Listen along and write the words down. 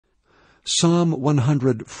Psalm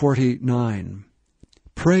 149.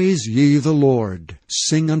 Praise ye the Lord.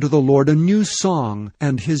 Sing unto the Lord a new song,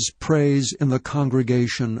 and his praise in the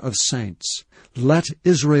congregation of saints. Let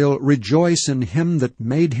Israel rejoice in him that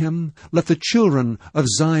made him. Let the children of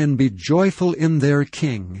Zion be joyful in their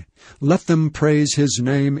King. Let them praise his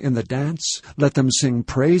name in the dance. Let them sing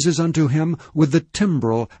praises unto him with the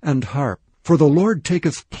timbrel and harp. For the Lord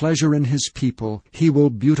taketh pleasure in his people. He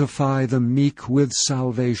will beautify the meek with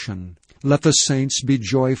salvation. Let the saints be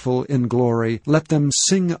joyful in glory. Let them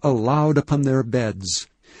sing aloud upon their beds.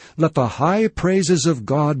 Let the high praises of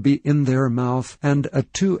God be in their mouth, and a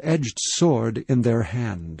two-edged sword in their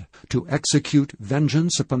hand, to execute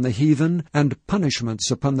vengeance upon the heathen, and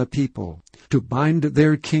punishments upon the people, to bind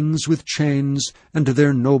their kings with chains, and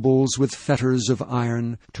their nobles with fetters of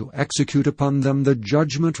iron, to execute upon them the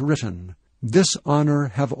judgment written. This honor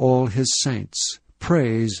have all his saints.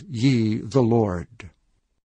 Praise ye the Lord.